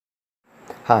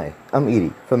Hi, I'm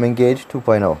Edie from Engage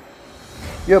 2.0.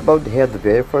 You're about to hear the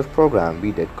very first program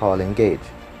we did called Engage,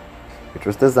 which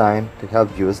was designed to help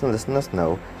viewers and listeners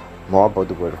know more about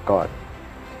the Word of God.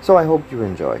 So I hope you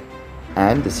enjoy.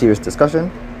 And the serious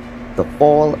discussion, the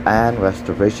fall and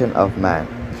restoration of man.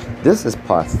 This is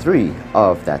part 3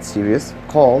 of that series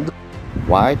called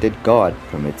Why Did God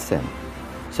Permit Sin?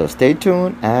 So stay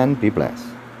tuned and be blessed.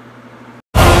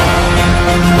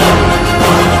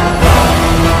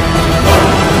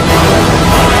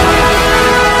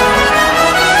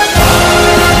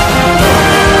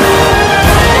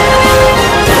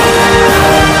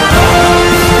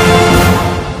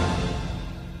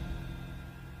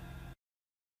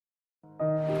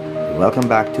 Welcome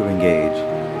back to Engage.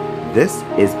 This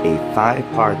is a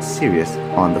 5-part series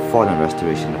on the fall and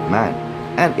restoration of man.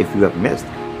 And if you have missed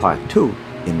part 2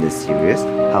 in this series,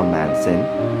 How Man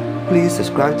Sinned, please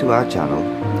subscribe to our channel,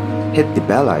 hit the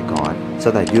bell icon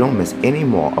so that you don't miss any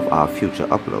more of our future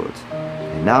uploads.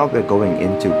 And now we're going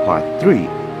into part 3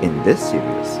 in this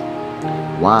series.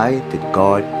 Why did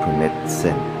God permit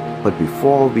sin? But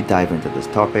before we dive into this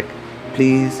topic,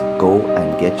 please go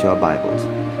and get your Bibles,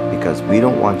 because we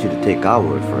don't want you to take our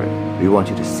word for it. We want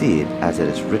you to see it as it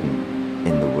is written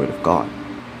in the Word of God.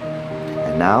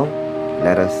 And now,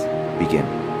 let us begin.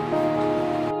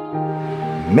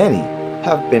 Many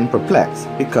have been perplexed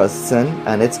because sin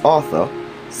and its author,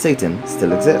 Satan,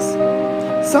 still exists.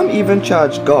 Some even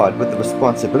charge God with the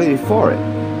responsibility for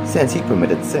it, since he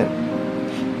permitted sin.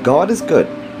 God is good,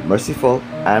 merciful,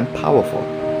 and powerful,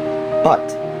 but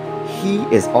he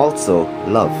is also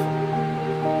love.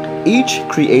 Each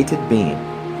created being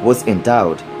was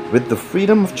endowed with the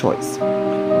freedom of choice.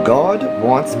 God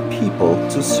wants people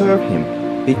to serve him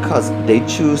because they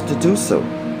choose to do so,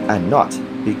 and not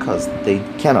because they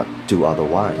cannot do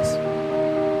otherwise.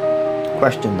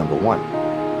 Question number 1.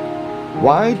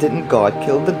 Why didn't God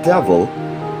kill the devil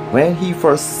when he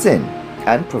first sinned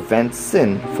and prevent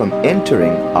sin from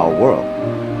entering our world?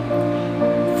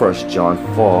 1 John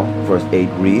 4 verse 8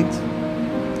 reads,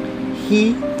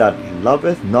 "He that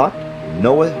loveth not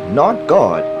knoweth not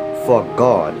God, for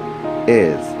God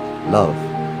is love."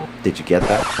 Did you get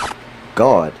that?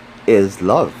 God is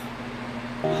love.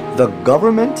 The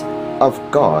government of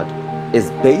God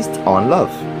is based on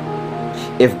love.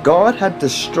 If God had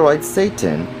destroyed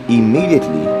Satan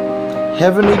immediately,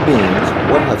 heavenly beings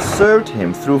would have served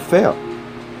him through fear.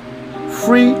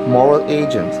 Free moral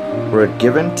agents were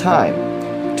given time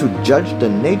to judge the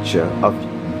nature of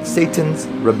Satan's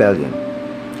rebellion.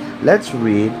 Let's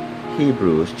read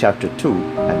Hebrews chapter 2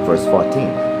 and verse 14.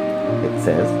 It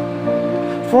says,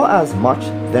 "For as much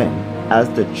then as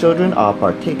the children are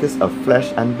partakers of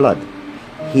flesh and blood,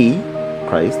 he,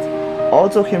 Christ,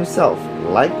 also himself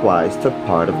likewise took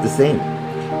part of the same,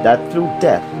 that through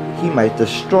death he might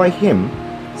destroy him,"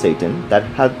 Satan, "that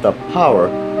had the power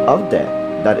of death,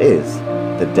 that is,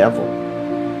 the devil."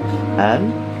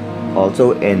 And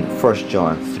also in 1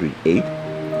 John 3:8,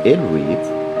 it reads,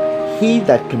 "He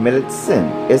that committeth sin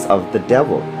is of the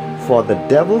devil, for the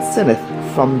devil sinneth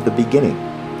from the beginning.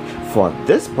 For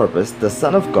this purpose the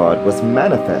Son of God was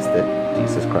manifested,"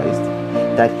 Jesus Christ,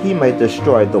 "that he might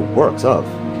destroy the works of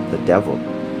the devil."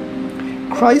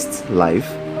 Christ's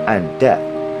life and death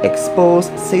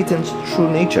exposed Satan's true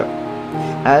nature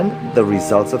and the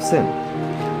results of sin.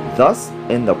 Thus,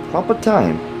 in the proper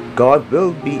time, God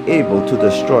will be able to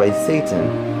destroy Satan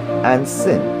and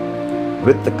sin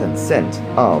with the consent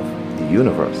of the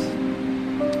universe.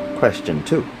 Question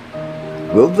 2.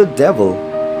 Will the devil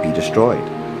be destroyed?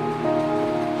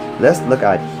 Let's look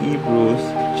at Hebrews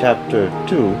chapter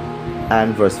 2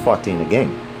 and verse 14 again.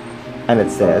 And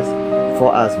it says,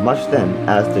 "For as much then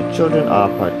as the children are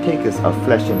partakers of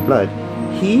flesh and blood,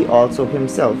 he also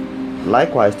himself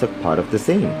likewise took part of the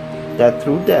same, that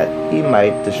through death he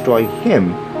might destroy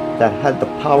him that had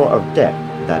the power of death,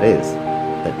 that is,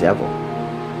 the devil."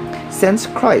 Since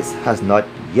Christ has not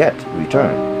yet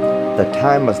returned, the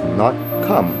time must not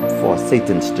come for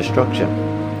Satan's destruction.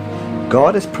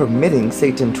 God is permitting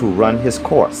Satan to run his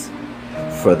course.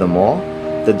 Furthermore,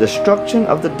 the destruction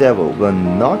of the devil will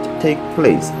not take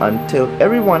place until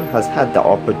everyone has had the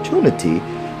opportunity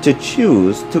to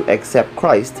choose to accept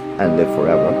Christ and live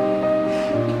forever.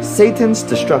 Satan's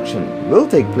destruction will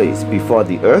take place before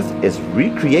the earth is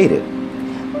recreated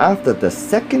after the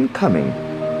second coming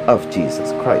of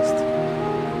Jesus Christ.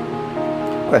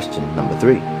 Question number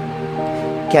 3.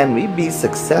 Can we be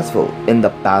successful in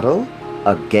the battle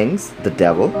against the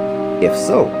devil? If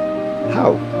so,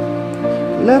 how?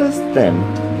 Let us then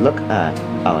look at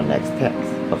our next text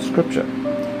of scripture,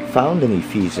 found in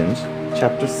Ephesians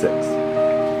chapter 6,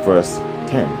 verse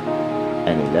 10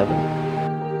 and 11.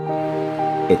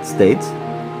 It states,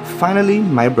 "Finally,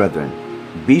 my brethren,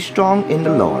 be strong in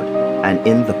the Lord and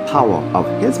in the power of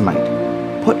his might.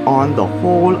 Put on the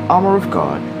whole armor of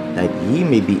God, that ye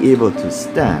may be able to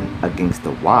stand against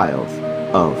the wiles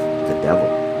of the devil."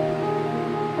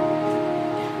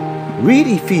 Read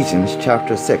Ephesians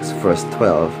chapter 6 verse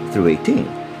 12 through 18,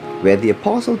 where the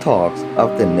apostle talks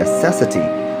of the necessity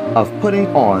of putting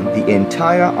on the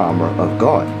entire armor of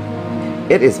God.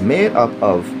 It is made up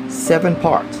of 7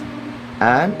 parts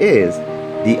and is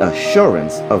the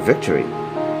assurance of victory.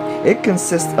 It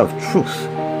consists of truth,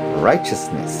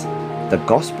 righteousness, the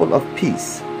gospel of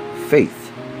peace,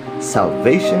 faith,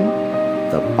 salvation,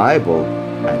 the Bible,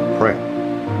 and prayer.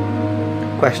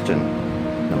 Question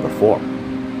number 4.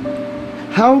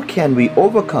 How can we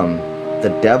overcome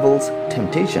the devil's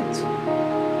temptations?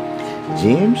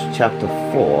 James chapter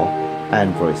 4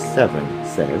 and verse 7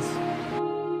 says,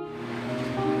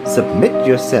 "Submit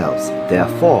yourselves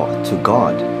therefore to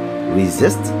God,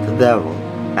 resist the devil,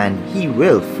 and he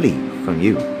will flee from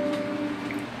you."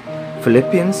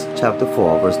 Philippians chapter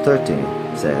 4 verse 13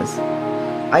 says,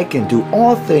 "I can do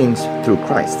all things through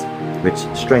Christ, which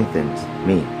strengthens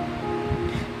me."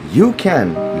 You can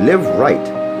live right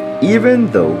even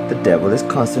though the devil is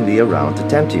constantly around to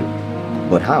tempt you.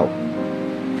 But how?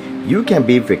 You can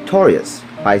be victorious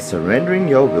by surrendering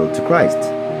your will to Christ.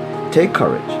 Take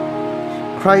courage.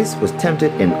 Christ was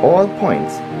tempted in all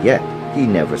points, yet he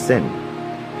never sinned.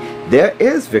 There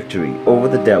is victory over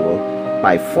the devil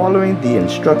by following the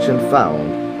instruction found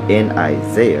in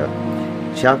Isaiah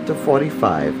chapter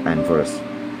 45 and verse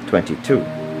 22.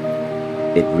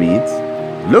 It reads,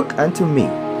 "Look unto me,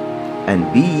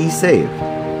 and be ye saved,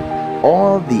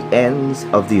 all the ends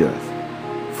of the earth,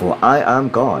 for I am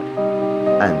God,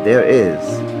 and there is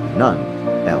none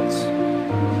else."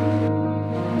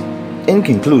 In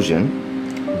conclusion,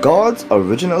 God's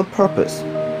original purpose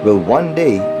will one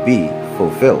day be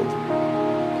fulfilled.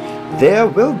 There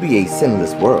will be a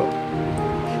sinless world.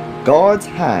 God's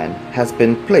hand has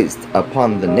been placed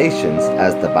upon the nations,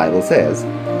 as the Bible says.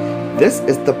 This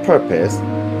is the purpose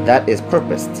that is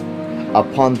purposed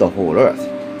upon the whole earth.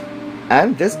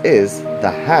 And this is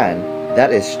the hand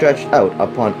that is stretched out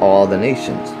upon all the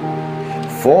nations.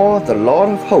 For the Lord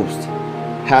of hosts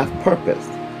hath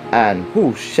purposed, and who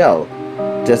shall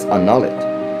disannul it?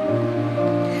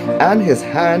 And his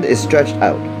hand is stretched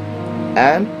out,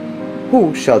 and who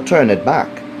shall turn it back?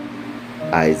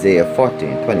 Isaiah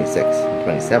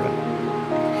 14:26-27.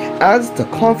 As the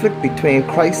conflict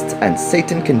between Christ and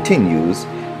Satan continues,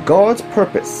 God's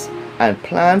purpose and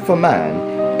plan for man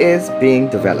is being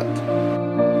developed.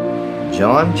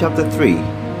 John chapter 3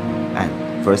 and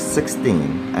verse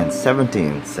 16 and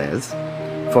 17 says,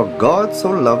 "For God so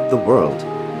loved the world,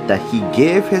 that he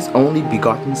gave his only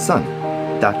begotten Son,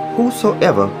 that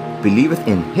whosoever believeth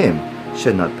in him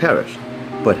should not perish,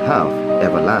 but have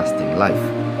everlasting life.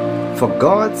 For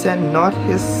God sent not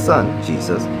his Son,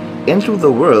 Jesus, into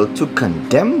the world to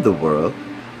condemn the world,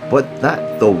 but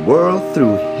that the world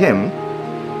through him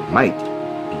might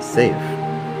be saved."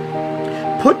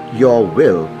 Put your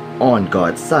will on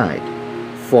God's side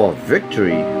for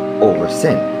victory over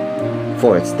sin.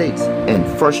 For it states in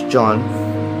 1 John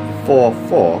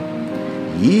 4:4,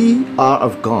 "Ye are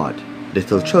of God,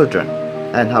 little children,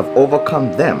 and have overcome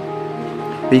them,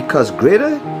 because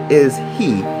greater is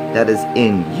he that is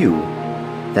in you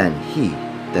than he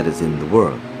that is in the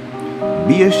world."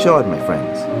 Be assured, my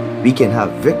friends, we can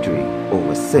have victory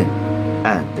over sin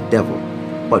and the devil,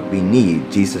 but we need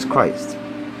Jesus Christ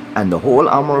and the whole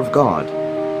armor of God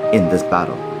in this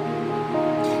battle.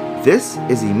 This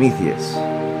is Emetheus.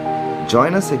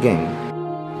 Join us again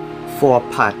for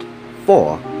part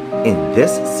 4 in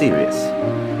this series,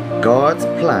 God's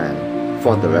Plan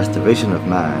for the Restoration of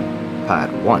Man,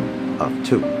 part 1 of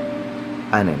 2.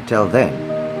 And until then,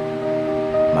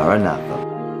 Maranatha.